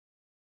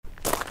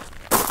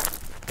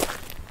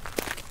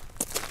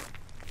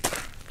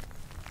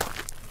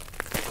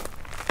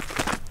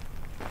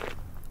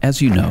As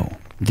you know,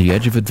 The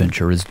Edge of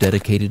Adventure is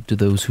dedicated to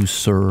those who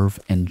serve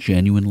and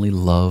genuinely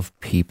love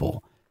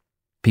people.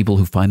 People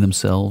who find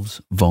themselves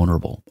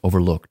vulnerable,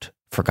 overlooked,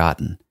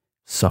 forgotten,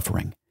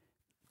 suffering.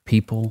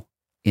 People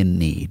in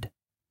need.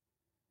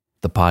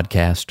 The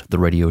podcast, the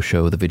radio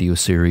show, the video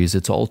series,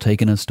 it's all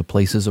taken us to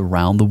places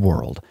around the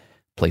world,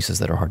 places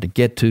that are hard to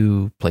get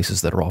to,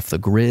 places that are off the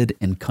grid,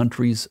 and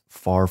countries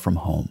far from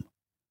home.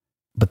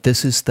 But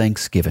this is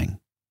Thanksgiving,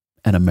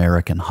 an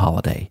American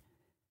holiday,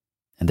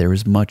 and there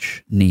is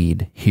much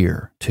need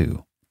here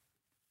too.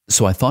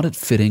 So I thought it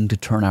fitting to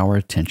turn our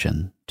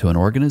attention to an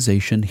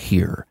organization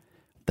here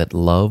that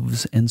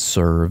loves and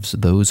serves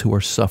those who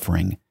are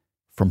suffering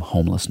from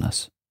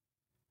homelessness.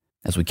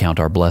 As we count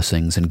our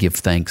blessings and give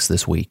thanks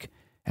this week,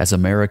 as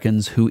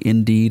Americans who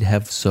indeed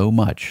have so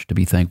much to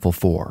be thankful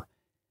for,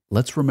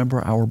 let's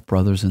remember our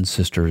brothers and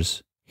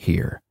sisters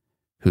here,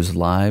 whose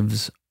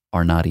lives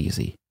are not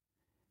easy.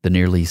 The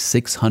nearly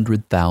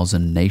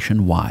 600,000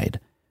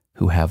 nationwide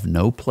who have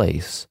no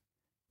place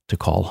to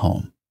call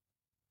home.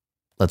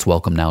 Let's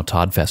welcome now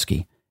Todd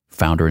Feske,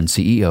 founder and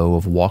CEO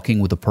of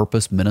Walking with a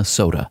Purpose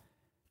Minnesota,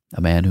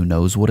 a man who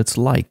knows what it's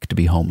like to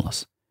be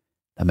homeless,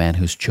 a man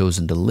who's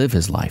chosen to live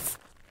his life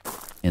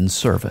in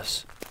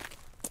service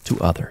to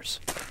others.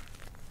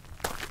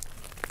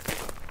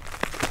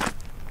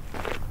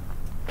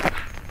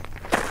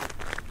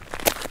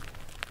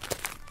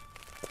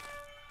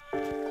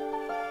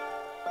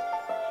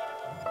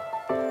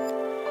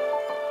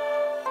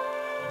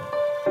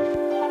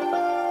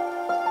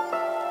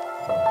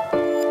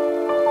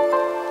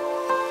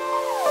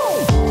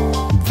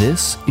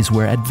 This is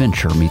where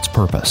adventure meets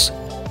purpose,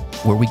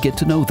 where we get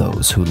to know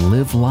those who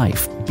live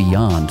life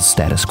beyond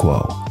status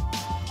quo.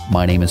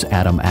 My name is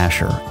Adam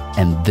Asher,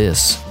 and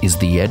this is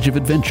the Edge of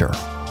Adventure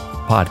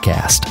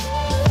podcast.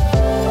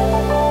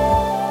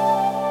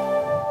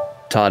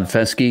 Todd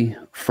Feske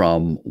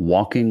from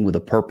Walking with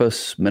a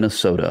Purpose,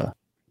 Minnesota.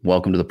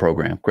 Welcome to the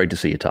program. Great to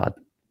see you, Todd.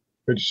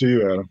 Good to see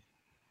you, Adam.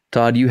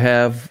 Todd, you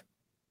have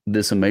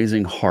this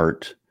amazing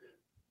heart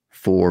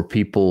for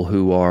people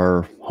who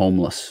are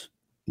homeless.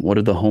 What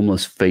are the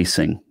homeless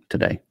facing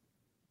today?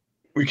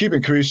 We keep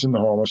increasing the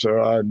homeless.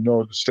 I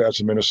know the stats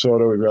in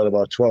Minnesota. We've got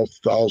about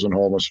 12,000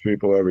 homeless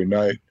people every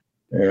night.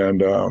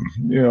 And,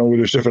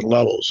 there's different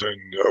levels.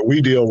 And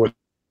we deal with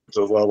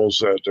the levels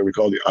that we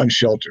call the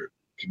unsheltered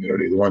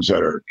community, the ones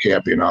that are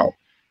camping out.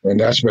 And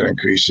that's been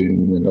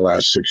increasing in the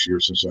last 6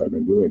 years since I've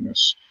been doing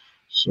this.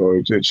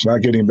 So it's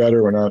not getting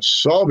better. We're not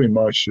solving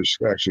much. It's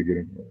actually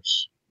getting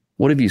worse.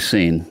 What have you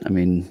seen? I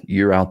mean,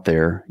 you're out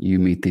there. You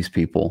meet these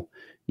people.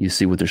 You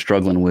see what they're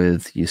struggling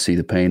with. You see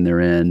the pain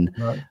they're in,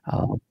 right.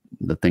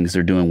 The things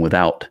they're doing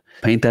without.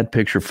 Paint that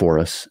picture for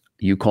us.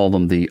 You call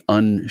them the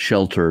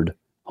unsheltered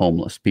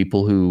homeless,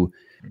 people who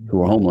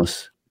are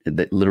homeless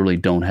that literally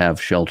don't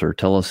have shelter.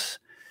 Tell us,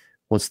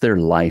 what's their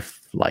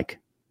life like?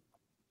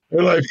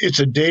 Their life, it's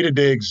a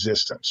day-to-day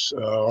existence.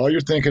 All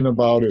you're thinking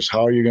about is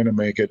how you're going to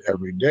make it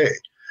every day.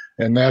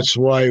 And that's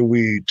why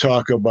we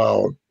talk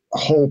about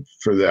hope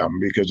for them,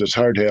 because it's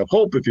hard to have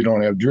hope if you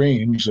don't have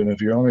dreams. And if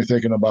you're only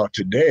thinking about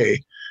today,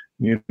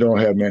 you don't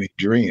have many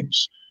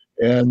dreams.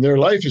 And their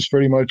life is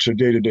pretty much a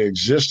day-to-day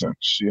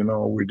existence.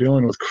 We're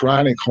dealing with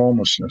chronic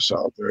homelessness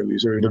out there.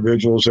 These are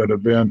individuals that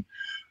have been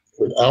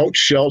without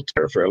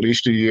shelter for at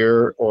least a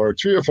year or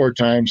 3 or 4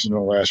 times in the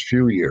last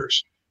few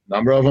years. A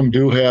number of them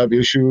do have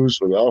issues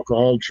with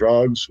alcohol,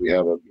 drugs. We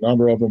have a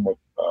number of them with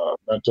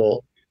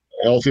mental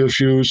health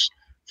issues,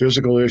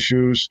 physical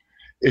issues.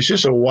 It's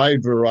just a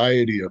wide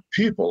variety of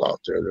people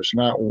out there. There's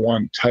not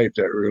one type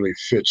that really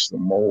fits the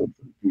mold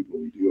for the people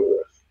we deal with.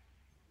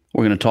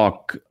 We're going to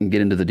talk and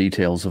get into the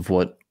details of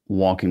what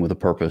Walking with a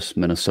Purpose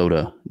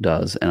Minnesota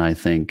does. And I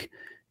think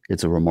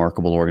it's a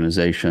remarkable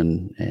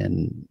organization,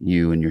 and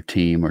you and your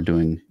team are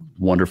doing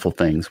wonderful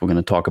things. We're going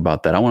to talk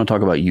about that. I want to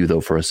talk about you,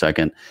 though, for a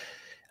second.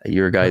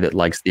 You're a guy that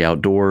likes the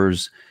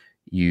outdoors.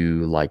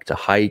 You like to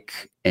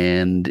hike.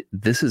 And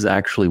this is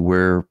actually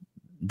where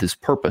this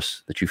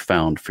purpose that you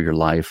found for your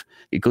life,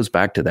 it goes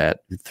back to that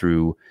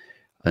through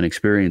an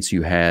experience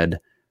you had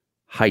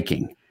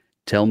hiking.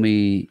 Tell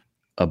me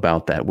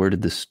about that. Where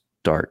did this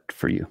start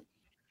for you?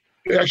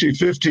 Actually,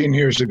 15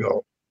 years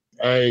ago,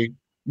 I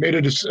had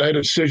a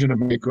decision to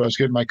make when I was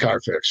getting my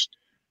car fixed.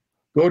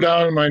 Go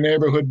down to my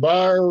neighborhood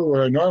bar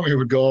where I normally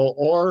would go,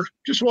 or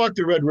just walk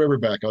the Red River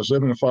back. I was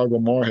living in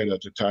Fargo-Moorhead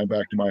at the time,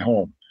 back to my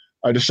home.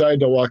 I decided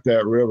to walk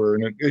that river,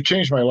 and it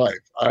changed my life.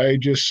 I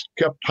just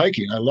kept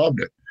hiking. I loved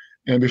it.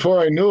 And before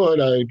I knew it,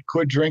 I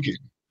quit drinking.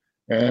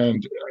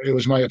 And it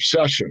was my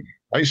obsession.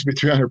 I used to be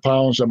 300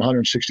 pounds. I'm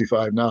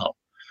 165 now.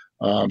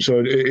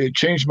 So it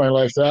changed my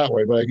life that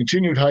way. But I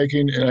continued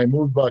hiking, and I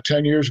moved about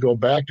 10 years ago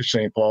back to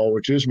St. Paul,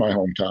 which is my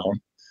hometown.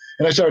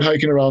 And I started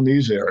hiking around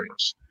these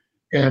areas.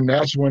 And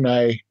that's when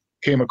I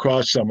came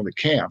across some of the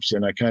camps,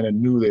 and I kind of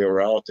knew they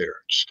were out there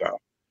and stuff.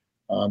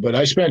 But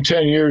I spent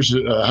 10 years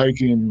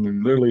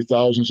hiking literally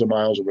thousands of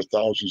miles over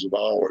thousands of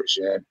hours.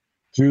 And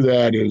through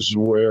that is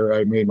where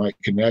I made my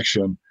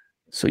connection.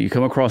 So you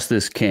come across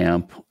this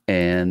camp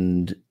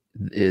and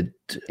it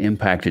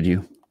impacted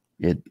you.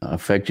 it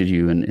affected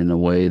you in a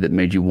way that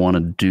made you want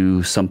to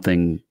do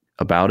something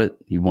about it?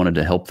 You wanted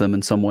to help them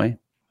in some way?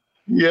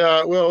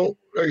 Yeah, well,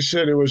 like I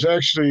said, it was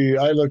actually,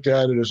 I looked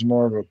at it as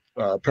more of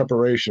a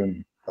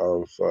preparation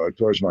of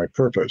towards my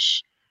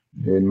purpose.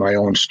 In my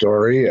own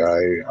story,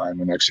 I'm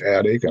an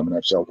ex-addict, I'm an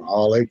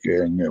ex-alcoholic,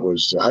 and it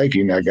was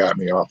hiking that got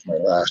me off my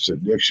last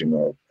addiction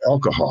of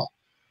alcohol.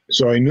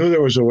 So I knew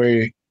there was a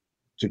way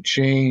to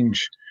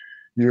change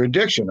your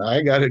addiction.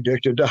 I got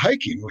addicted to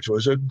hiking, which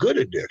was a good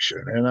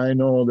addiction, and I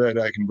know that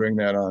I can bring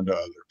that on to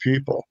other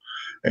people.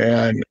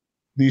 And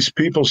these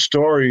people's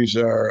stories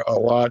are a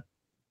lot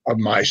of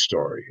my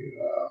story.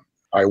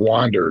 I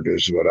wandered,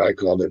 is what I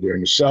called it,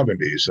 during the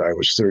 70s. I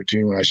was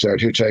 13 when I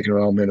started hitchhiking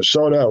around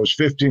Minnesota. I was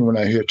 15 when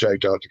I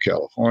hitchhiked out to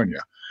California.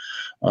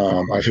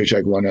 I've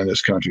hitchhiked one end of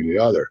this country to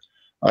the other.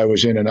 I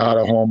was in and out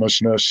of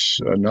homelessness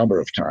a number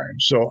of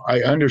times. So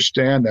I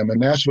understand them,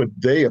 and that's what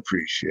they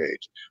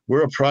appreciate.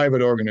 We're a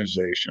private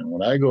organization.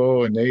 When I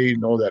go and they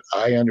know that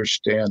I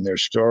understand their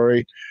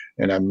story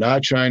and I'm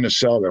not trying to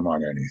sell them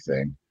on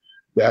anything,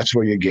 that's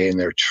where you gain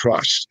their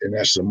trust. And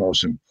that's the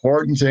most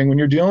important thing when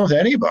you're dealing with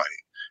anybody,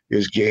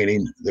 is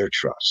gaining their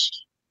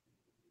trust.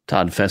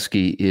 Todd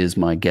Feskey is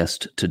my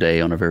guest today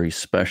on a very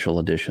special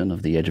edition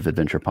of the Edge of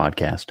Adventure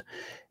podcast.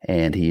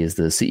 And he is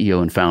the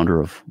CEO and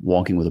founder of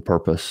Walking with a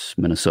Purpose,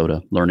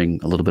 Minnesota, learning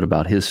a little bit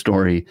about his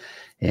story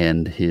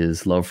and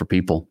his love for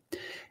people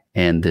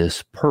and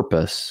this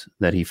purpose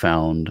that he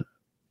found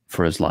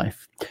for his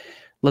life.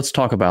 Let's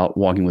talk about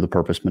Walking with a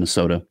Purpose,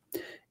 Minnesota.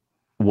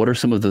 What are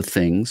some of the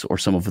things or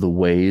some of the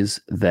ways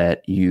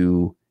that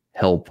you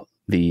help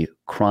the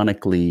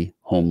chronically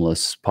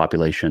homeless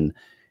population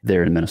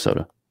there in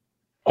Minnesota?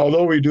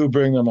 Although we do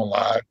bring them a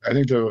lot, I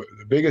think the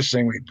biggest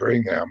thing we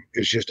bring them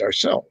is just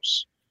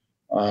ourselves.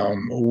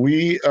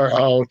 We are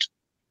out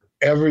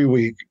every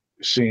week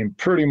seeing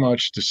pretty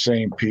much the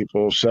same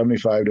people,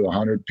 75 to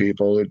 100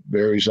 people. It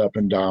varies up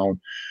and down.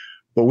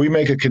 But we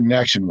make a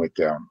connection with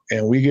them,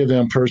 and we give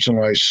them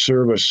personalized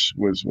service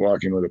with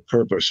Walking with a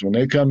Purpose. When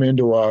they come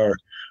into our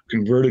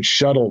converted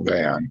shuttle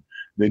van,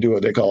 they do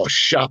what they call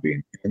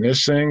shopping. And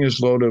this thing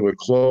is loaded with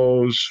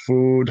clothes,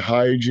 food,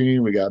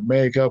 hygiene. We got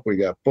makeup, we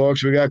got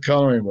books, we got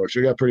coloring books.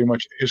 We got pretty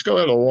much, it's called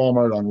a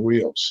Walmart on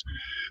wheels.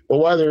 But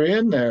while they're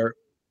in there,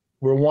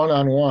 we're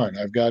one-on-one.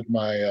 I've got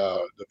my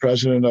the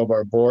president of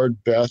our board,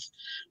 Beth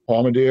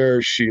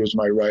Palmadier. She is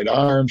my right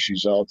arm.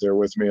 She's out there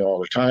with me all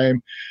the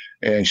time.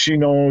 And she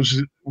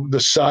knows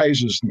the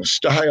sizes and the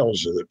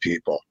styles of the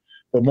people.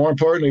 But more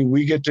importantly,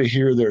 we get to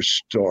hear their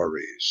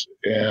stories.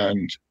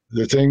 And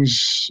the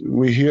things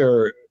we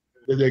hear,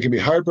 they can be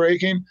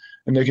heartbreaking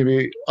and they can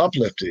be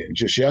uplifting.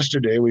 Just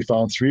yesterday, we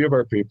found 3 of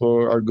our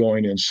people are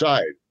going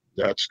inside.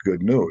 That's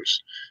good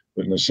news.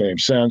 But in the same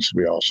sense,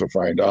 we also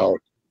find out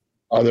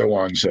other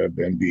ones have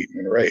been beaten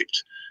and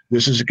raped.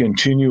 This is a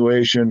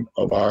continuation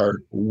of our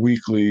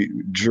weekly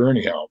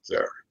journey out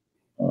there.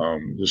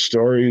 The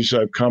stories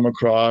I've come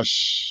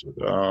across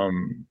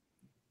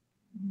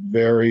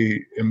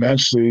vary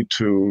immensely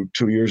to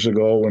 2 years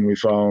ago when we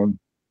found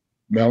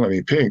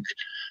Melanie Pink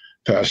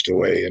passed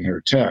away in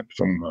her tent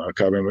from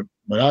carbon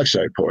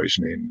monoxide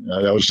poisoning.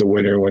 That was the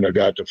winter when it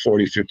got to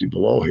 40, 50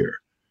 below here.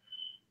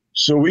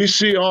 So we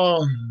see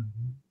all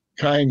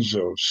kinds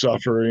of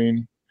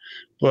suffering,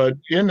 but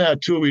in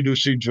that too, we do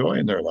see joy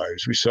in their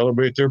lives. We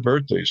celebrate their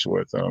birthdays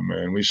with them,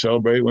 and we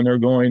celebrate when they're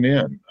going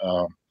in.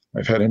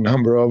 I've had a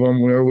number of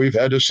them where we've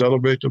had to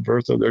celebrate the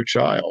birth of their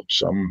child.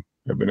 Some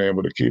have been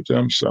able to keep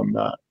them, some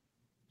not.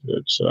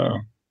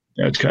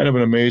 It's kind of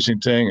an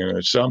amazing thing, and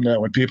it's something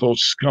that when people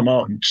come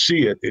out and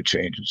see it, it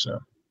changes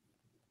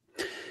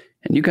them.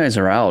 And you guys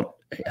are out,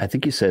 I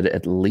think you said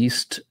at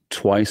least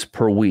twice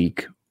per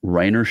week,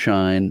 rain or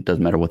shine,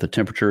 doesn't matter what the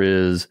temperature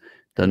is,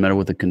 doesn't matter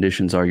what the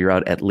conditions are, you're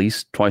out at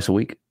least twice a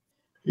week?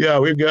 Yeah,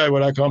 we've got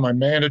what I call my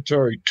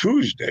mandatory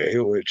Tuesday,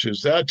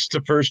 that's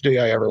the first day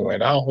I ever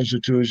went out was a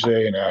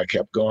Tuesday, and I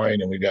kept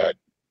going, and we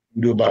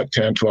do about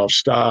 10, 12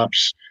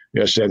 stops.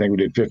 Yesterday, I think we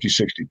did 50,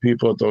 60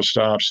 people at those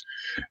stops.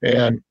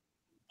 And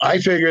I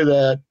figure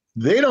that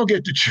they don't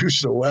get to choose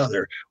the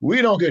weather.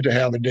 We don't get to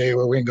have a day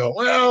where we can go,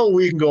 well,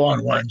 we can go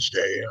on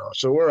Wednesday,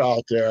 So we're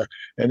out there,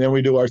 and then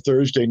we do our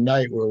Thursday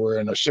night where we're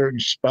in a certain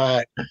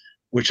spot,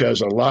 which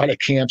has a lot of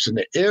camps in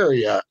the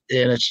area,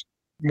 and it's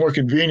more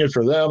convenient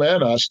for them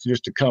and us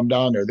just to come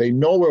down there. They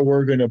know where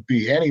we're going to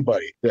be.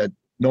 Anybody that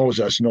knows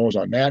us knows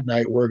on that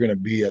night we're going to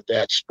be at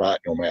that spot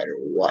no matter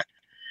what.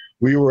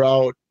 We were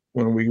out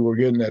when we were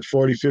getting that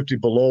 40, 50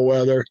 below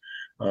weather.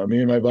 Me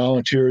and my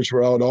volunteers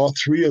were out all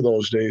 3 of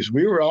those days.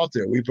 We were out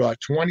there. We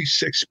brought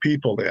 26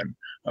 people in.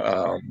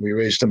 We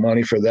raised the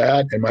money for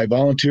that, and my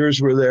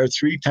volunteers were there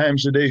 3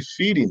 times a day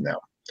feeding them.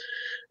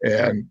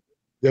 And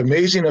the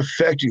amazing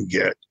effect you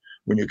get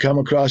when you come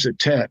across a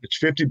tent, it's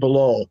 50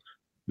 below,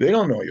 they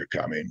don't know you're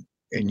coming,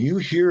 and you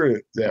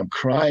hear them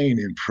crying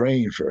and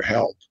praying for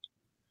help.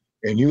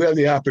 And you have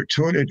the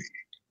opportunity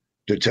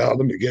to tell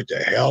them to get the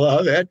hell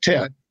out of that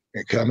tent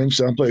and come in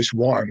someplace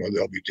warm where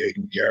they'll be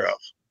taken care of.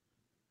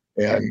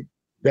 And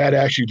that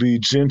actually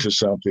leads into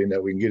something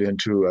that we can get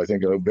into, I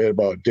think, a bit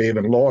about Dave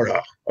and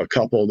Laura, a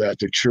couple that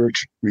the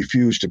church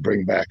refused to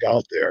bring back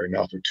out there.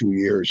 Now for 2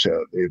 years,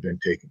 they've been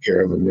taking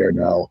care of them. They're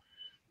now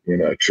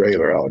in a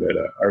trailer out at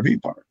an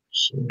RV park.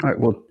 So, All right.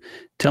 Well,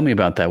 tell me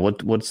about that.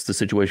 What's the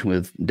situation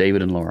with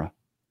David and Laura?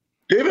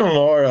 David and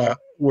Laura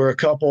were a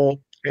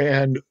couple,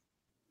 and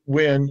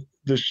when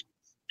the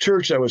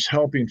church I was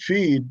helping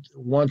feed,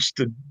 once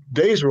the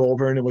days were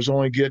over and it was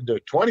only getting to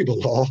 20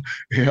 below,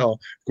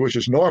 which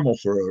is normal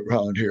for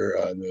around here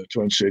in the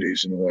Twin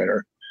Cities in the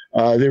winter,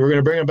 they were going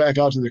to bring them back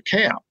out to the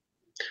camp.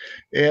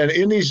 And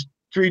in these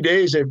 3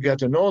 days, they've got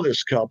to know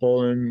this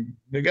couple, and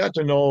they got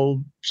to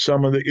know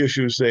some of the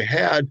issues they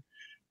had,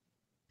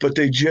 but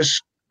they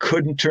just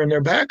couldn't turn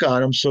their back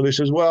on them. So they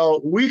says,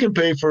 well, we can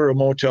pay for a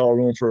motel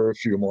room for a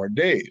few more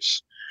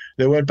days.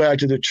 They went back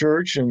to the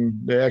church, and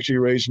they actually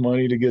raised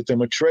money to get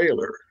them a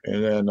trailer.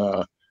 And then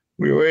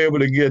we were able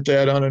to get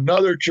that on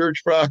another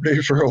church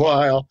property for a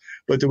while,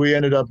 but then we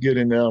ended up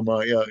getting them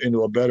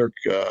into a better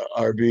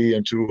RV,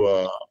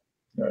 into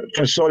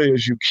Minnesota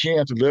is you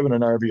can't live in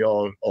an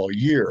RV all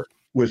year,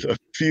 with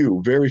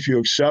very few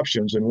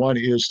exceptions. And one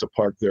is the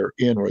park they're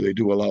in, where they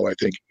do allow, I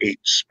think, 8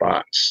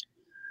 spots.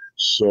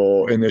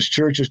 So, and this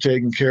church is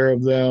taking care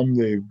of them.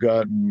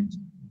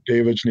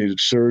 David's needed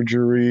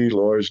surgery,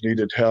 Laura's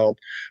needed help,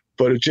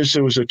 but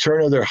it was a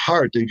turn of their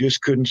heart. They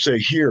just couldn't say,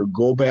 here,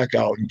 go back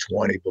out in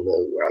 20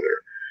 below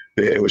weather.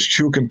 It was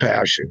true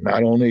compassion,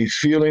 not only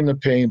feeling the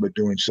pain, but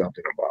doing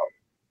something about it.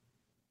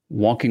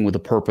 Walking with a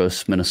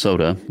Purpose,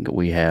 Minnesota.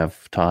 We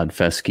have Todd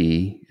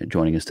Feskey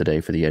joining us today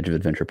for the Edge of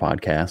Adventure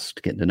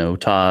podcast. Getting to know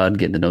Todd,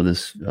 getting to know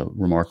this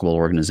remarkable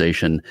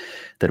organization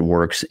that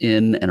works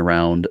in and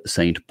around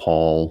St.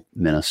 Paul,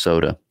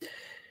 Minnesota.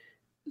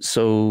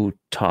 So,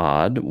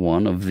 Todd,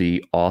 one of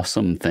the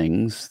awesome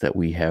things that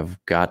we have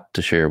got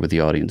to share with the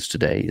audience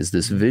today is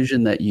this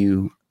vision that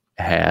you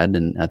had,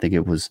 and I think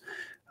it was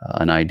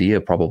an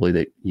idea probably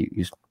that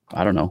you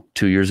I don't know,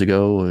 2 years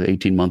ago,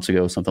 18 months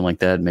ago, something like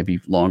that,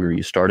 maybe longer,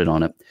 you started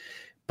on it,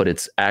 but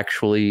it's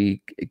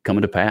actually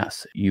coming to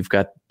pass. You've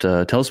got,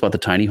 tell us about the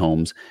tiny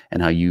homes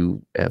and how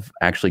you have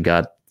actually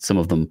got some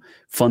of them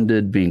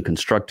funded, being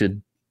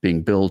constructed,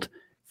 being built.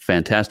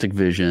 Fantastic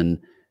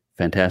vision,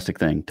 fantastic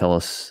thing. Tell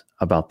us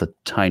about the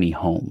tiny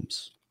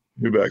homes.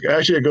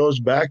 Actually, it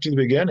goes back to the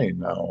beginning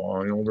now,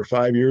 over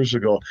 5 years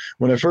ago.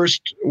 When I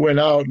first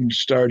went out and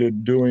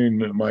started doing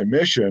my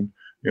mission,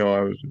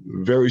 I was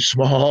very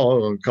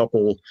small, a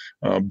couple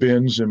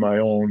bins in my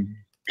own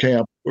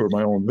camp or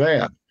my own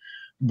van.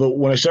 But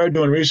when I started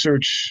doing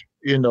research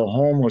into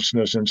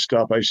homelessness and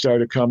stuff, I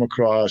started to come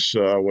across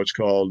what's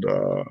called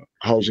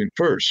Housing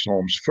First,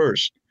 Homes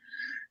First.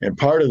 And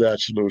part of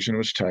that solution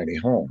was tiny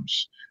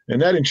homes. And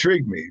that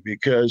intrigued me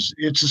because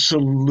it's a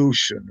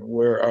solution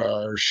where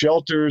our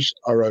shelters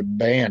are a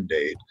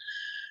Band-Aid.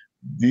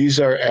 These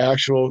are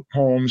actual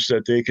homes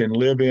that they can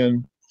live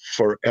in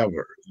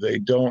forever. They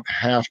don't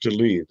have to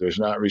leave. There's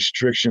not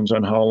restrictions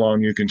on how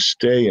long you can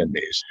stay in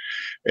these.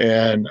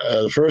 And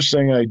the first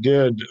thing I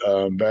did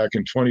back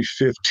in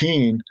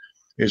 2015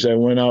 is I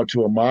went out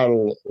to a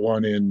model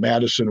one in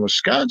Madison,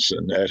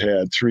 Wisconsin that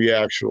had 3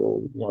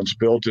 actual ones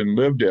built and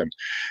lived in.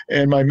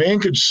 And my main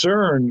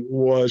concern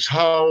was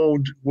how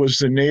was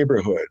the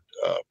neighborhood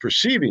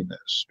perceiving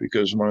this?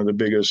 Because one of the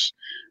biggest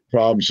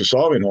problems to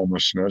solving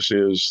homelessness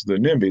is the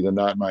NIMBY, the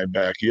not in my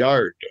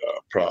backyard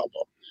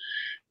problem.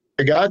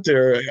 I got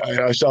there,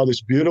 I saw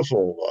this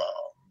beautiful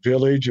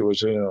village. It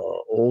was an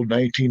old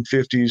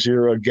 1950s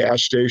era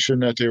gas station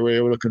that they were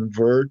able to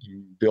convert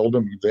and build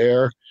them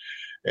there.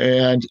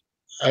 And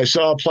I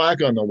saw a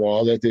plaque on the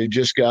wall that they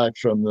just got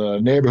from the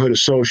neighborhood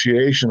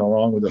association,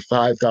 along with a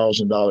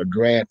 $5,000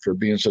 grant for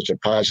being such a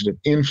positive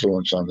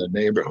influence on the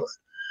neighborhood.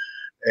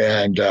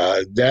 And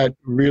that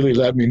really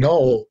let me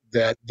know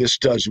that this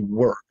does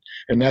work.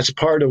 And that's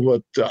part of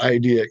what the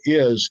idea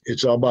is.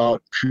 It's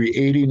about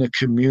creating a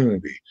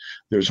community.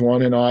 There's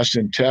one in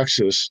Austin,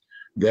 Texas,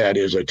 that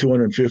is a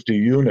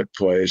 250-unit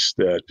place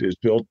that is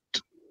built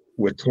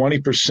with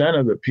 20%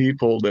 of the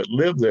people that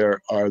live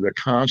there are the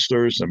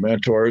counselors, the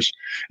mentors.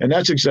 And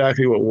that's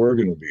exactly what we're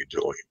going to be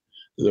doing.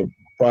 The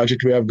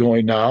project we have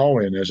going now,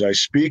 and as I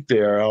speak, they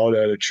are out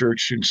at a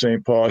church in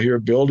St. Paul here,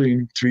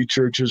 building 3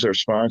 churches are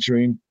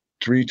sponsoring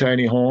 3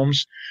 tiny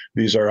homes.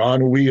 These are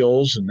on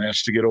wheels, and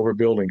that's to get over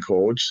building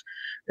codes.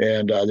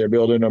 And they're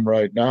building them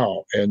right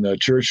now. And the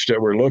church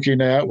that we're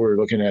looking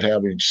at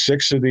having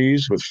 6 of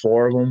these, with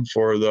 4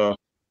 of them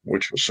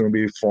which will soon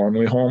be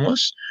formerly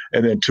homeless,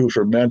 and then 2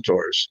 for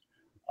mentors.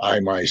 I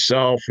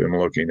myself am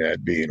looking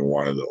at being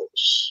one of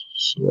those.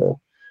 So,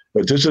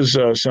 but this is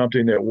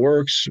something that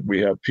works. We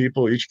have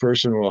people, each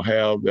person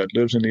that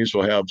lives in these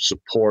will have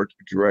support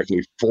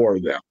directly for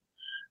them.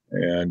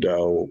 And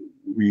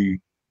we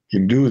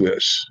can do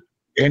this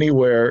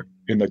anywhere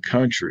in the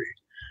country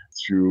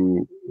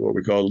through what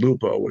we call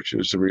LUPA, which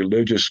is the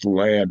Religious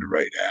Land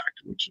Right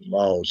Act, which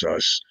allows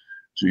us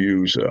to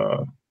use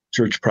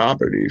church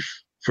property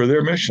for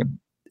their mission.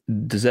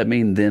 Does that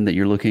mean then that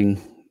you're looking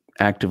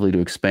actively to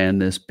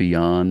expand this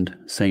beyond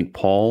St.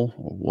 Paul?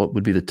 What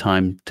would be the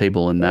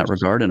timetable in that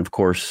regard? And of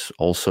course,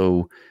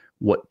 also,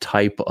 what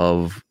type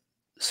of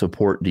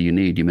support do you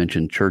need? You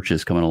mentioned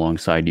churches coming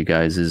alongside you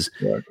guys. Is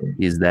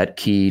that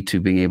key to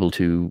being able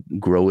to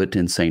grow it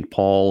in St.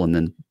 Paul and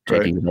then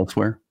taking it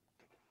elsewhere?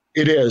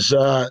 It is.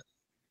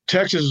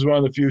 Texas is one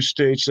of the few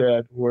states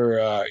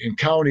where in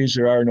counties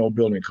there are no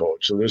building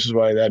codes. So this is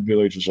why that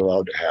village was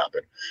allowed to happen.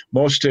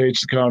 Most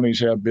states, the counties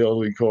have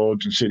building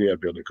codes and city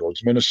have building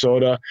codes.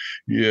 Minnesota,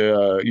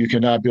 you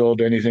cannot build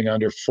anything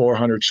under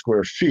 400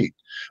 square feet.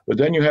 But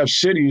then you have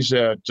cities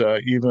that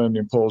even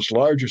impose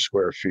larger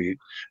square feet,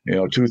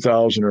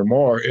 2,000 or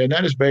more. And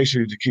that is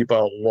basically to keep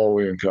out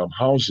low-income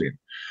housing.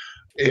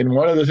 And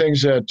one of the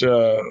things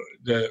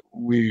that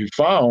we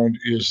found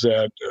is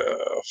that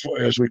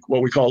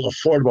what we call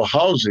affordable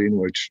housing,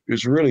 which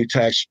is really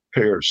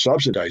taxpayer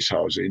subsidized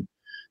housing,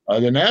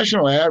 the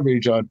national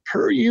average on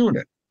per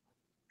unit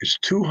is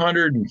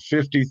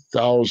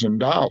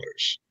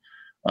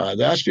 $250,000.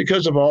 That's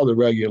because of all the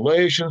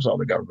regulations, all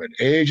the government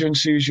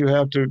agencies you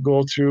have to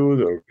go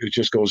through. It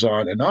just goes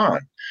on and on.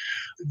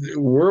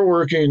 We're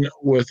working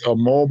with a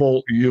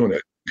mobile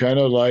unit, kind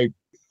of like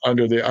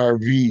under the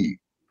RV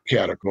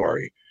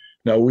category.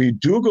 Now, we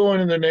do go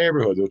in the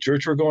neighborhood. The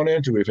church we're going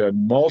into, we've had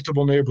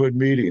multiple neighborhood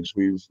meetings.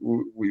 We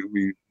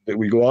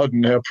go out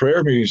and have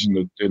prayer meetings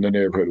in the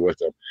neighborhood with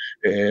them,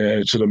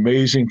 and it's an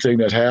amazing thing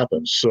that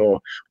happens.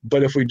 So,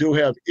 but if we do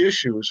have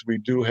issues, we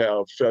do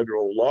have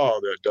federal law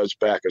that does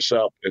back us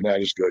up, and that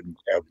is good in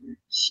every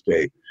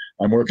state.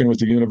 I'm working with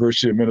the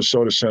University of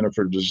Minnesota Center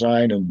for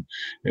Design, and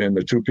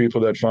the two people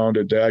that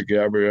founded that,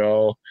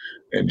 Gabrielle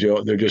and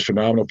Joe, they're just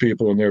phenomenal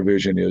people, and their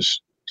vision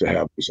is to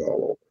have this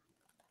all over.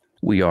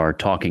 We are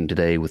talking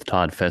today with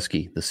Todd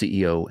Feske, the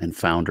CEO and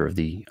founder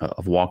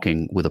of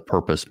Walking with a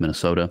Purpose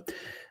Minnesota.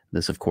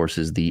 This, of course,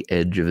 is the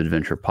Edge of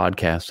Adventure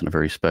podcast and a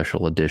very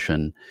special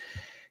edition.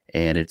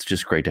 And it's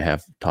just great to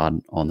have Todd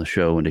on the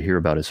show and to hear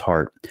about his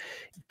heart.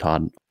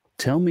 Todd,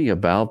 tell me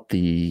about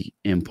the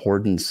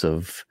importance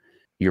of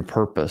your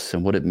purpose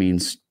and what it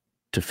means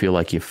to feel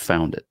like you've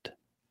found it.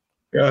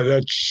 Yeah,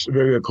 that's a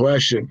very good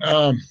question.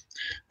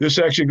 This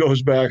actually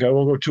goes back, I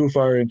won't go too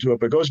far into it,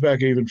 but it goes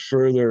back even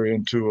further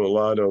into a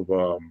lot of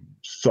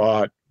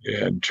thought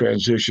and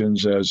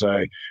transitions as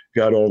I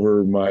got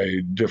over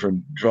my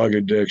different drug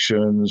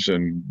addictions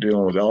and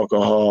dealing with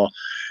alcohol.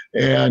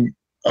 And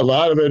a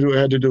lot of it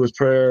had to do with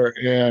prayer.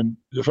 And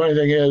the funny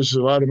thing is,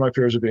 a lot of my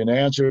prayers are being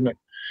answered.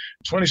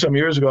 20-some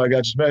years ago, I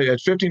got this message, at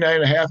 59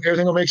 and a half,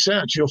 everything will make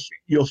sense.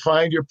 You'll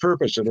find your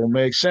purpose. It'll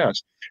make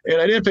sense.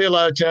 And I didn't pay a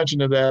lot of attention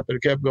to that, but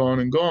it kept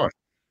going and going.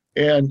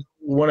 And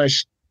when I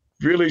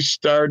really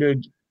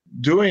started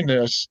doing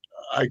this,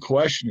 I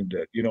questioned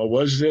it.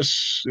 Is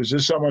this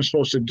something I'm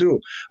supposed to do?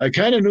 I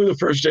kind of knew the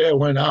first day I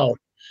went out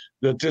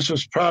that this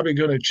was probably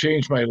going to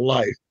change my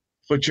life,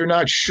 but you're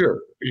not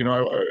sure.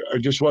 I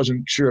just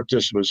wasn't sure if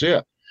this was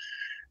it.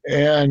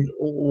 And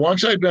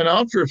once I'd been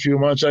out for a few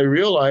months, I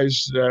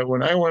realized that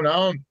when I went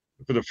out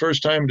for the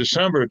first time in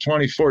December of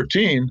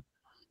 2014,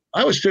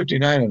 I was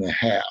 59 and a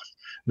half.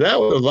 That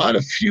was a lot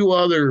of few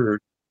other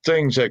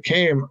things that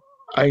came.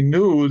 I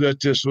knew that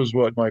this was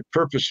what my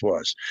purpose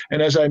was.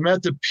 And as I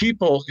met the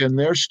people in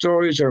their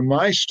stories or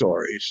my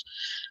stories,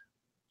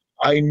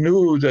 I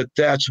knew that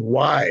that's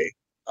why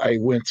I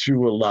went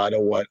through a lot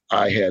of what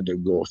I had to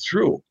go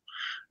through.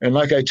 And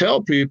like I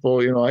tell people,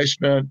 I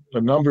spent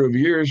a number of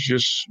years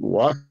just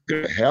walking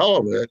the hell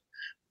of it.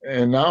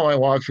 And now I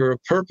walk for a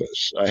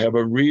purpose. I have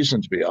a reason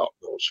to be out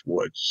in those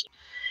woods.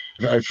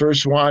 I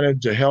first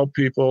wanted to help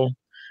people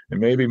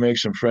and maybe make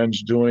some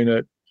friends doing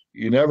it.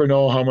 You never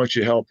know how much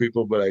you help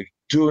people, but I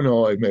do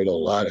know I've made a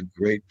lot of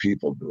great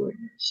people doing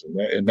this.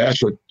 And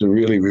that's what the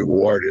really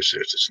reward is.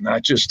 It's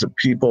not just the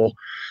people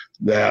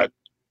that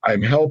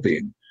I'm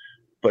helping,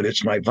 but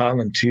it's my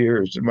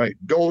volunteers and my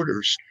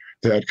donors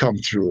that come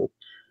through.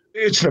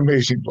 It's an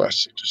amazing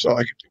blessing. That's all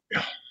I can do.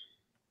 Yeah.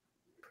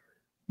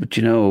 But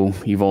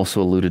you've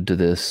also alluded to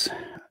this,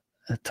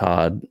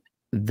 Todd.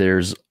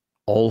 There's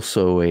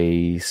also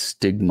a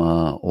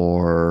stigma,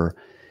 or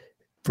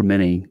for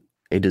many,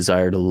 a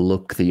desire to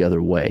look the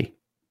other way,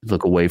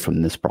 look away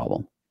from this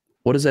problem.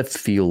 What does that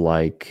feel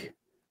like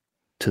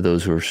to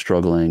those who are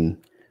struggling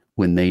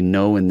when they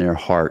know in their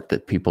heart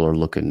that people are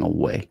looking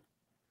away?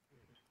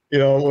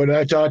 When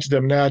I talk to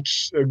them,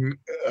 that's, and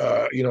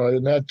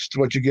that's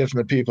what you get from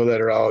the people that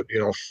are out,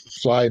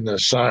 flying the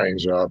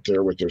signs out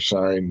there with their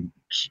signs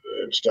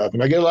and stuff.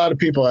 And I get a lot of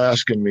people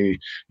asking me,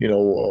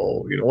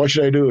 what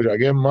should I do? Should I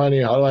give them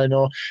money? How do I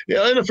know?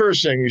 And the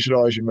first thing you should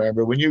always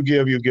remember, when you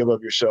give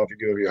of yourself, you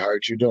give of your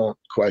heart. You don't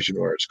question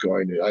where it's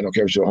going. I don't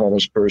care if it's a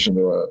homeless person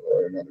or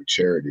another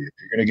charity. If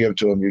you're going to give it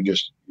to them, you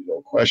just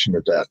don't question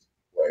it that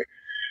way.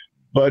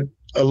 But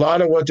a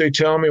lot of what they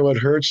tell me, what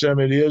hurts them,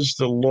 it is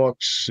the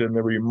looks and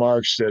the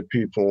remarks that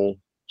people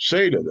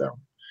say to them,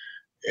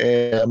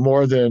 and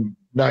more than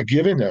not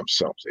giving them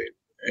something.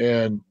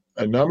 And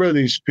a number of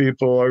these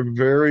people are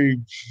very,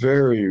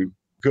 very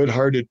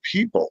good-hearted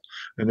people,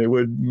 and they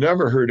would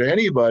never hurt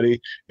anybody,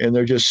 and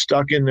they're just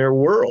stuck in their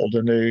world,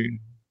 and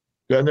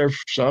been there,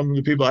 some of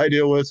the people I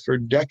deal with for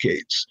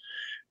decades.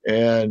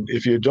 And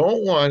if you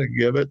don't want to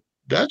give it,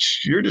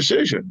 that's your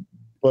decision.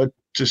 But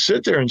to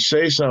sit there and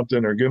say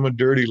something or give them a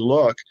dirty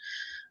look,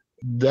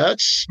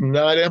 that's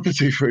not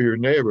empathy for your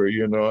neighbor.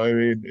 I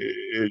mean,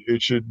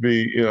 it should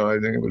be, I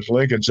think it was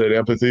Lincoln said,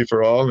 empathy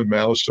for all and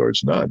malice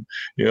towards none,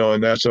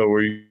 and that's how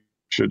we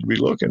should be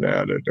looking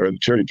at it, or the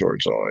charity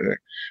towards all, I think.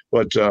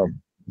 But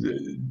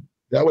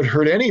that would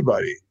hurt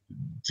anybody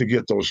to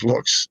get those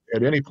looks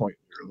at any point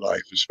in your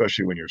life,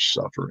 especially when you're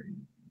suffering,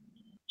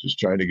 just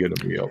trying to get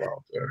a meal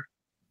out there.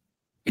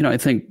 I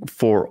think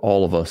for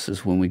all of us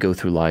is when we go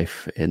through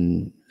life,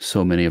 and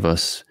so many of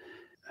us,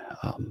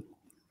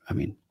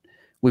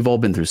 we've all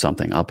been through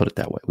something. I'll put it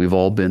that way. We've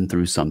all been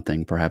through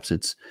something. Perhaps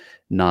it's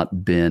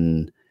not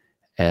been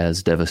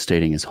as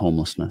devastating as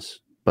homelessness,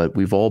 but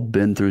we've all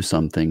been through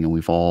something and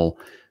we've all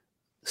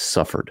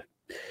suffered.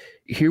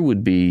 Here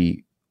would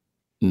be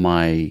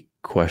my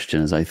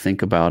question as I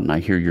think about, and I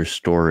hear your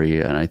story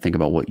and I think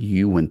about what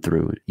you went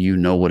through. You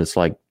know what it's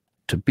like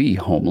to be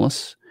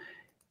homeless,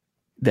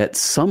 that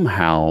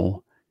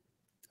somehow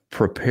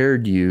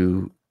prepared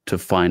you to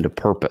find a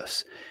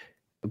purpose.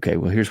 Okay,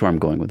 well, here's where I'm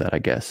going with that, I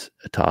guess,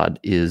 Todd,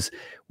 is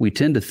we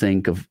tend to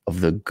think of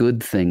the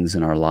good things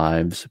in our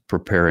lives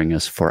preparing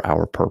us for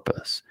our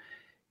purpose.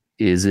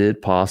 Is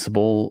it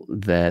possible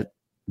that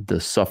the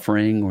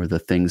suffering or the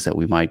things that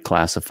we might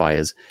classify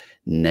as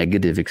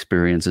negative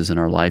experiences in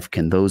our life,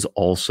 can those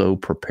also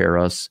prepare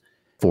us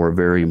for a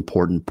very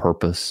important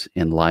purpose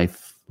in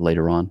life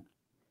later on?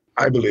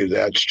 I believe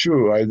that's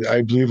true.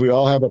 I believe we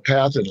all have a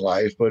path in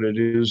life, but it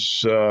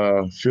is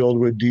filled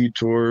with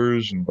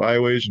detours and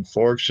byways and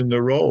forks in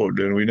the road,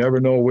 and we never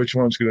know which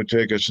one's going to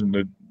take us in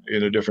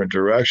a different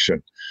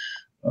direction.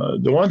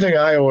 The one thing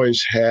I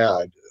always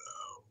had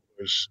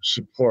was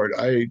support.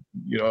 I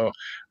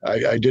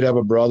did have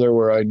a brother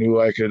where I knew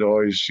I could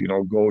always,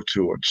 go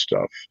to and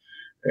stuff.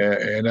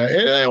 And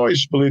I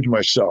always believed in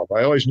myself.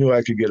 I always knew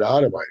I could get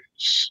out of my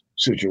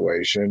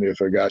situation if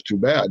it got too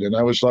bad. And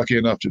I was lucky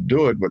enough to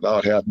do it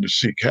without having to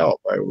seek help.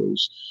 I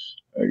was,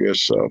 I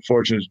guess,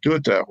 fortunate to do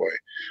it that way.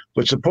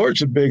 But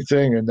support's a big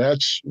thing. And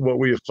that's what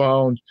we have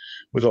found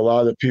with a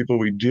lot of the people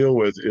we deal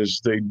with is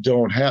they've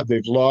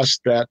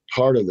lost that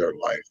part of their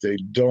life. They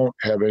don't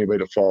have anybody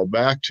to fall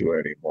back to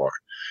anymore.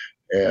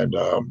 And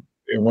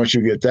once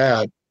you get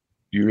that,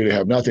 you really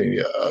have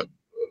nothing.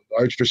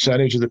 Large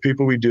percentage of the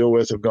people we deal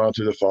with have gone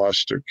through the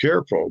foster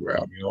care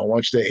program.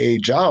 Once they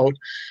age out,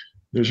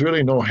 there's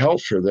really no help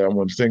for them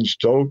when things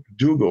do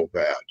go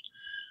bad.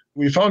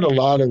 We found a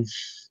lot of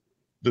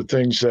the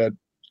things that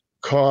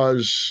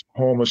cause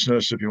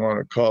homelessness, if you want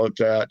to call it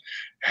that,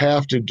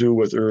 have to do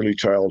with early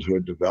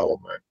childhood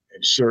development.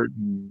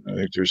 And I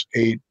think there's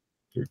 8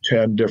 or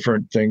 10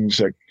 different things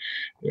that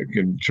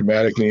can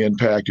dramatically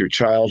impact your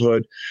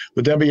childhood.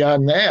 But then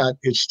beyond that,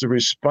 it's the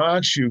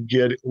response you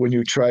get when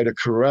you try to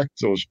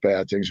correct those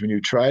bad things, when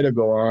you try to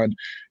go on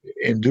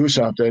and do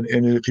something,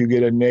 and if you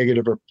get a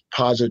negative or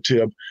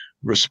positive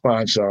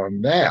response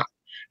on that.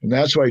 And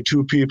that's why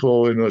two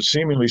people in a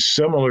seemingly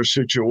similar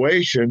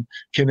situation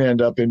can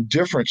end up in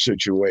different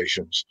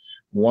situations.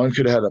 One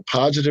could have a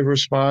positive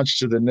response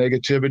to the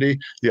negativity.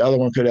 The other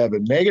one could have a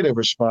negative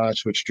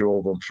response, which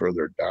drove them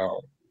further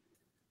down.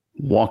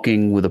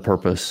 Walking with a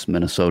Purpose,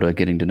 Minnesota,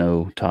 getting to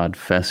know Todd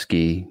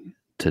Feskey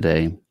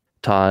today.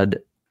 Todd,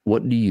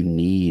 what do you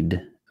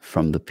need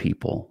from the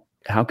people?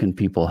 How can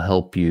people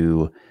help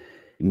you,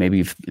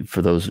 maybe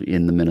for those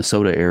in the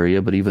Minnesota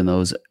area, but even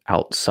those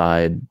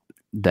outside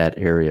that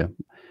area?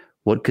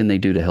 What can they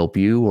do to help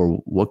you, or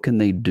what can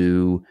they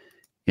do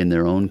in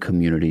their own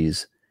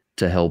communities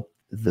to help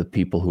the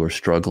people who are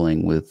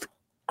struggling with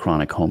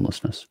chronic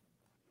homelessness?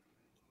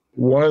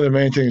 One of the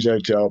main things I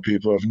tell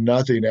people, if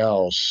nothing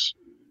else,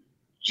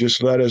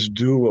 just let us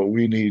do what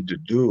we need to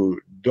do.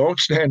 Don't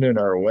stand in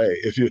our way.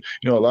 If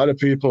a lot of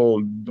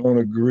people don't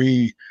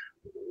agree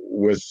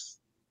with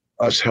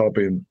us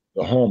helping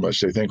the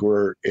homeless. They think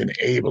we're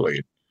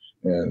enabling.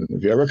 And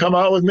if you ever come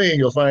out with me,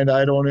 you'll find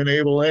I don't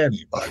enable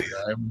anybody.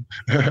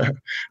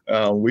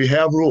 We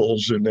have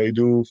rules, and they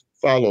do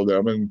follow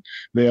them, and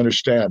they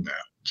understand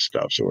that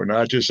stuff. So we're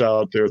not just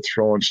out there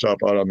throwing stuff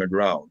out on the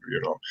ground,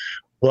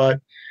 But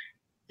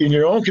in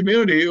your own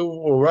community,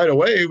 well, right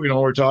away,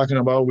 we're talking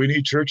about we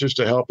need churches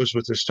to help us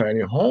with this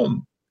tiny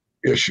home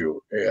issue.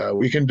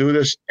 We can do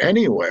this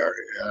anywhere.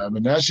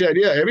 And that's the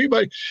idea.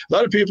 A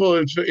lot of people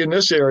in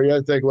this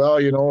area think, well,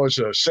 it's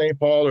a St.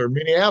 Paul or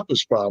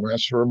Minneapolis problem.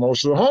 That's where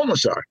most of the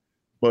homeless are.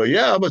 Well,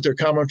 yeah, but they're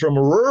coming from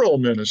rural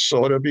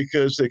Minnesota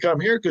because they come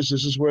here because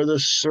this is where the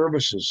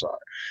services are.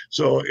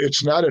 So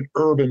it's not an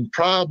urban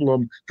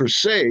problem per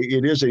se.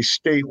 It is a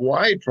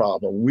statewide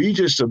problem. We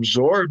just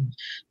absorbed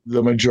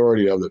the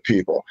majority of the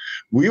people.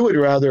 We would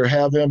rather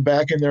have them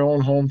back in their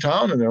own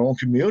hometown, in their own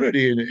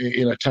community,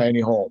 in a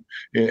tiny home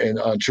and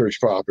on church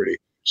property,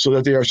 so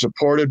that they are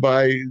supported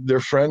by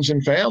their friends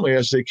and family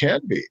as they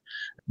can be.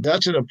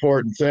 That's an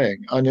important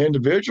thing. On the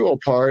individual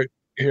part,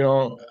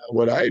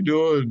 what I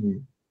do,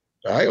 and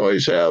I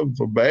always have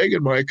a bag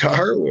in my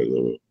car with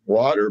a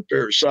water, a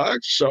pair of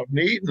socks, something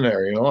to eat in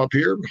there. Up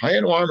here,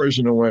 hand warmers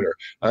in the winter.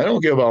 I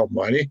don't give out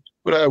money,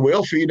 but I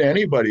will feed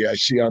anybody I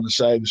see on the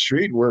side of the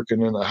street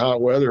working in the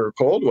hot weather or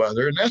cold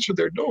weather, and that's what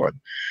they're doing.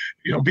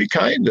 Be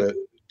kind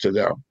to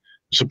them.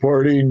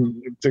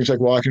 Supporting things like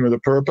Walking with a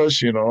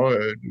Purpose.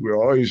 We're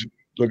always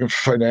looking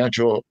for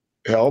financial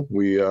help.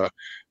 We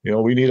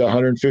need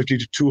 150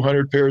 to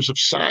 200 pairs of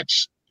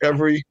socks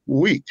every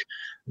week.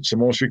 It's the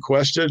most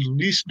requested,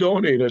 least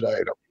donated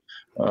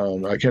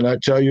item. I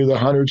cannot tell you the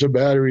hundreds of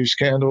batteries,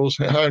 candles,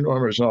 hand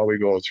warmers, and all we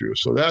go through.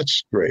 So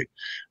that's great.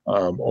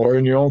 Or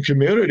in your own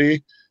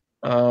community.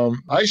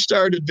 I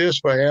started this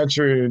by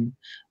answering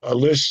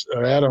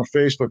an ad on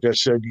Facebook that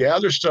said,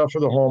 gather stuff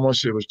for the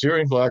homeless. It was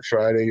during Black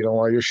Friday,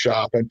 while you're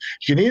shopping.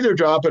 You can either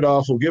drop it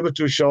off, we'll give it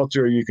to a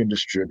shelter, or you can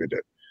distribute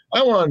it.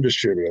 I want to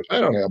distribute it. I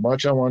don't have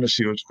much. I want to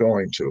see what's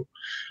going to.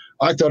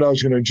 I thought I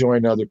was going to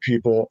join other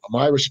people.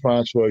 My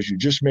response was, you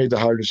just made the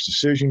hardest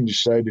decision. You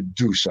decided to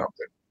do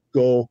something.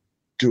 Go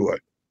do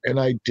it. And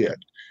I did.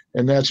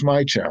 And that's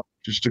my challenge,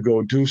 just to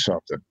go do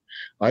something.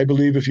 I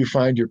believe if you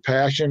find your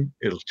passion,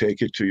 it'll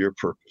take you to your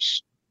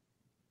purpose.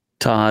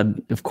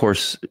 Todd, of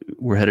course,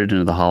 we're headed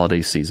into the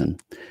holiday season.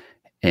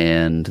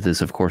 And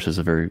this, of course, is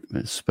a very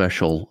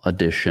special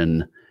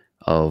edition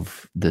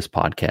of this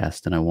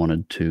podcast. And I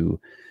wanted to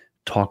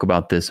talk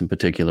about this in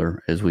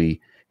particular as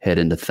we head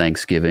into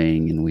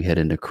Thanksgiving and we head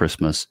into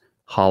Christmas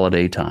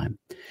holiday time.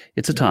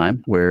 It's a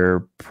time where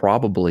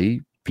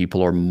probably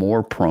people are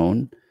more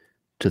prone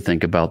to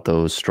think about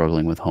those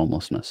struggling with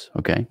homelessness.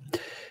 Okay.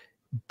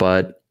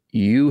 But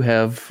you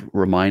have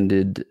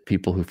reminded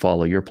people who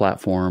follow your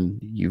platform,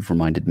 you've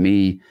reminded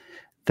me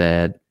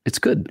that it's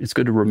good. It's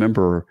good to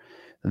remember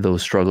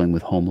those struggling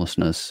with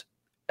homelessness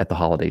at the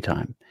holiday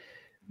time.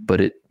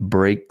 But it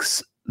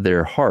breaks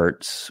their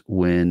hearts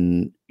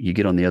when you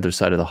get on the other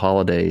side of the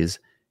holidays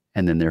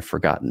and then they're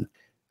forgotten.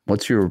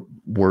 What's your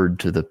word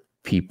to the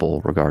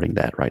people regarding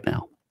that right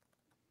now?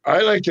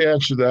 I like to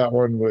answer that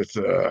one with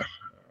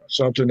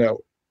something that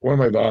one of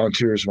my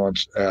volunteers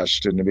once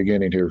asked in the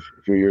beginning here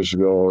a few years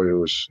ago. It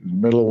was in the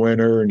middle of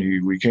winter,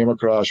 and we came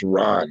across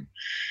Ron.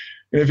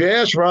 And if you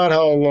ask Ron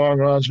how long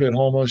Ron's been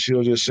homeless,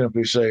 he'll just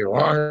simply say,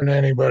 longer than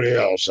anybody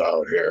else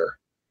out here.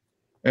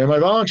 And my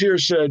volunteer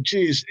said,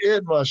 geez,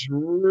 it must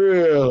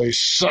really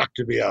suck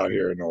to be out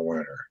here in the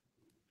winter.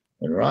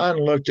 And Ron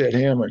looked at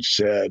him and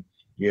said,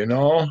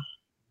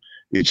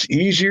 it's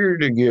easier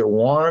to get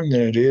warm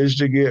than it is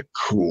to get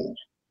cool.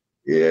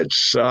 It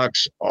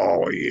sucks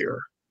all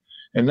year.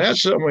 And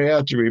that's something we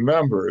have to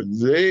remember.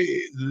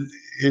 It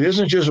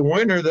isn't just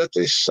winter that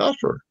they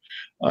suffer.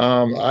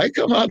 I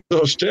come out of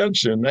those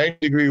tents in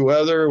 90-degree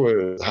weather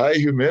with high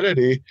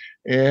humidity,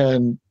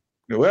 and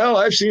well,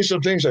 I've seen some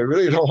things I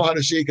really don't want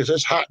to see because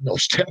it's hot in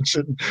those tents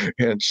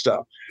and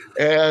stuff.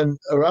 And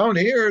around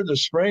here, the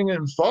spring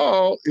and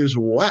fall is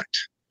wet.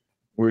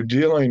 We're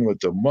dealing with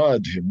the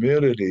mud,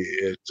 humidity,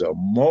 the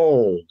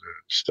mold and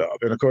stuff.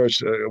 And of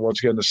course,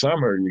 once again, the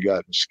summer, you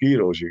got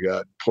mosquitoes, you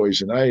got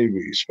poison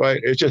ivy,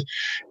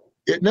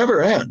 it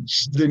never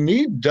ends. The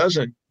need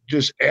doesn't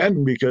just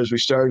end because we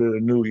started a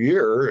new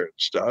year and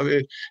stuff.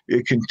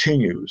 It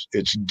continues.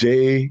 It's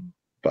day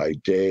by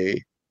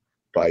day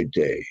by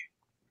day.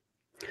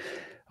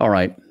 All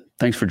right.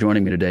 Thanks for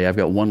joining me today. I've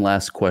got one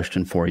last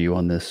question for you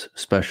on this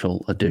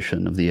special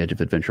edition of the Edge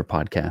of Adventure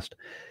podcast.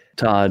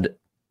 Todd,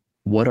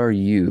 what are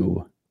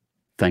you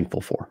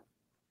thankful for?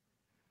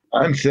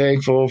 I'm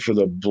thankful for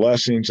the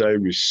blessings I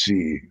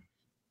receive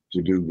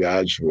to do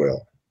God's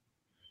will.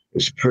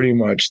 It's pretty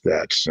much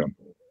that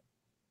simple.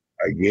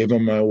 I gave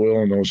him my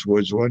will in those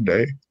woods one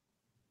day,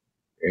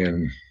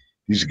 and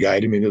he's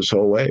guided me this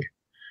whole way.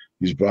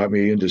 He's brought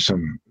me into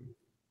some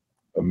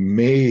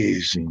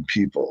amazing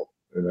people.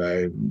 And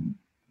I,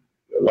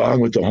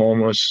 along with the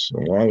homeless,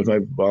 along with my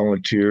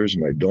volunteers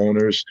and my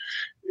donors,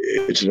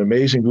 it's an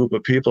amazing group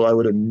of people I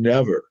would have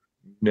never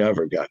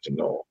got to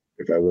know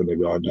if I wouldn't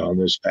have gone down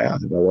this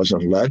path, if I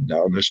wasn't led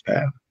down this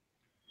path.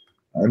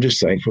 I'm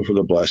just thankful for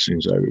the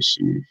blessings I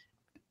receive.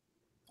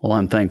 Well,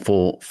 I'm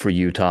thankful for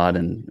you, Todd,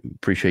 and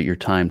appreciate your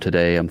time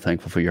today. I'm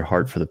thankful for your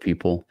heart for the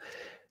people.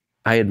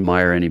 I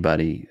admire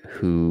anybody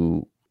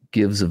who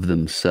gives of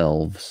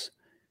themselves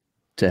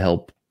to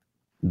help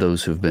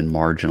those who've been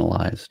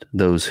marginalized,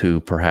 those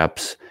who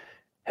perhaps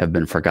have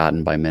been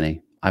forgotten by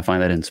many. I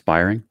find that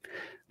inspiring.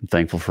 I'm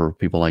thankful for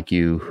people like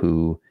you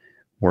who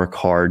work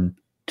hard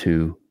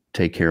to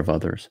take care of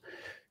others.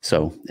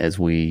 So as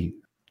we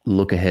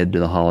look ahead to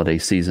the holiday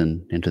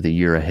season, into the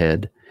year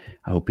ahead,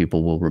 I hope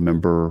people will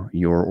remember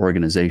your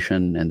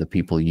organization and the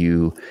people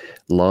you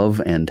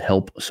love and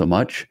help so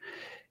much.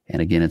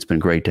 And again, it's been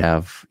great to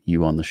have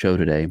you on the show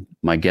today.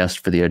 My guest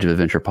for the Edge of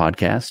Adventure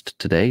podcast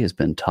today has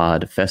been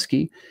Todd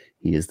Feske.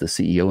 He is the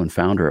CEO and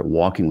founder at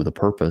Walking with a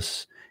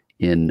Purpose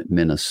in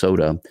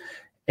Minnesota,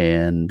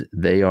 and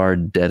they are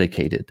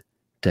dedicated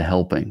to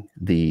helping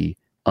the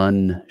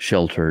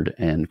unsheltered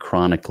and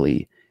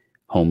chronically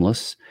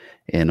homeless.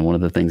 And one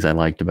of the things I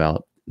liked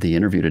about the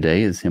interview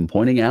today is him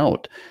pointing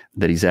out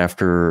that he's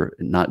after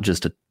not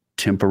just a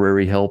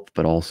temporary help,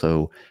 but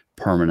also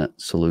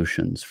permanent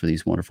solutions for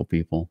these wonderful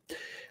people.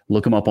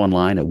 Look them up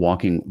online at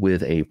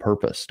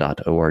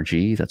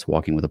walkingwithapurpose.org. That's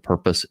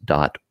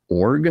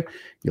walkingwithapurpose.org.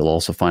 You'll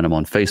also find them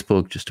on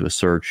Facebook. Just do a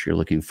search. You're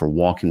looking for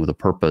Walking with a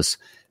Purpose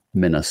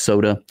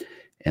Minnesota.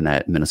 And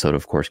that Minnesota,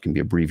 of course, can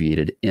be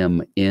abbreviated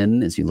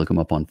MN as you look them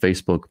up on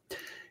Facebook.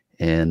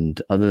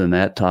 And other than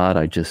that, Todd,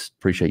 I just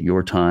appreciate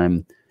your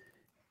time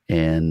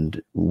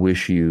and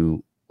wish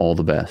you all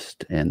the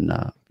best, and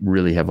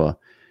really have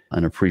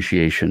an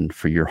appreciation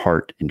for your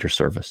heart and your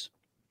service.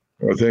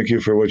 Well, thank you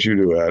for what you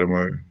do,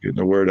 Adam. Getting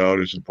the word out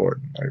is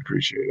important. I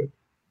appreciate it.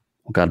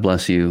 Well, God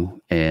bless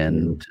you.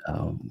 And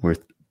we're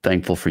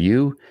thankful for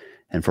you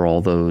and for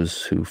all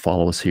those who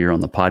follow us here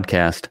on the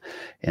podcast.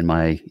 And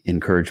my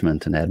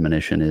encouragement and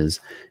admonition is,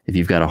 if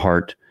you've got a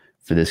heart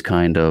for this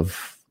kind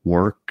of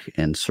work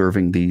and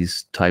serving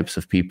these types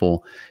of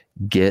people,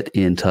 get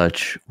in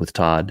touch with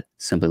Todd.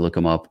 Simply look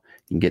him up.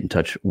 You can get in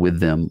touch with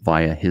them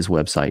via his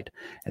website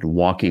at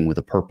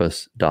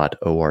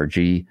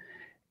walkingwithapurpose.org.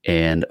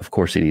 And of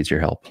course, he needs your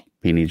help.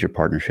 He needs your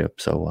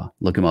partnership. So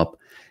look him up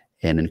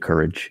and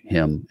encourage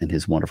him and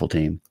his wonderful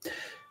team.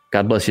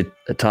 God bless you,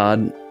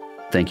 Todd.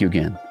 Thank you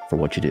again for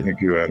what you do.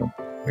 Thank you, Adam.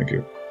 Thank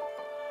you.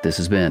 This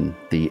has been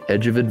the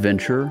Edge of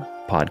Adventure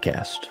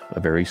podcast, a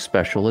very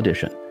special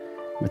edition.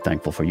 We're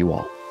thankful for you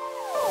all.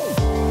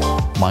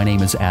 My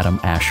name is Adam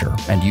Asher,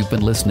 and you've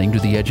been listening to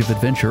the Edge of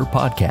Adventure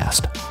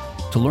podcast.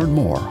 To learn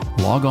more,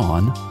 log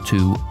on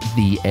to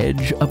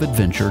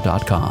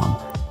theedgeofadventure.com.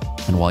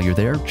 And while you're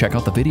there, check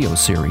out the video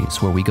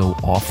series where we go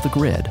off the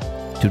grid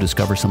to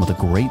discover some of the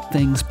great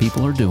things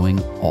people are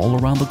doing all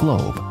around the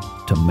globe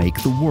to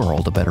make the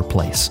world a better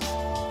place.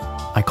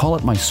 I call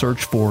it my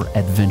search for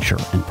adventure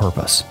and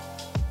purpose.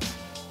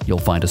 You'll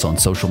find us on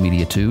social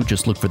media too.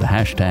 Just look for the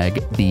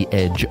hashtag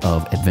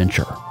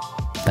 #TheEdgeOfAdventure.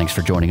 Thanks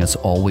for joining us.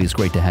 Always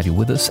great to have you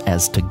with us,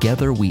 as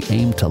together we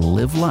aim to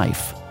live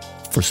life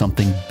for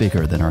something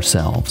bigger than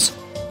ourselves.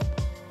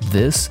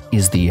 This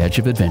is the Edge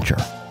of Adventure,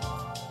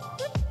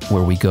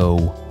 where we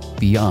go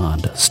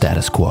beyond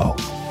status quo.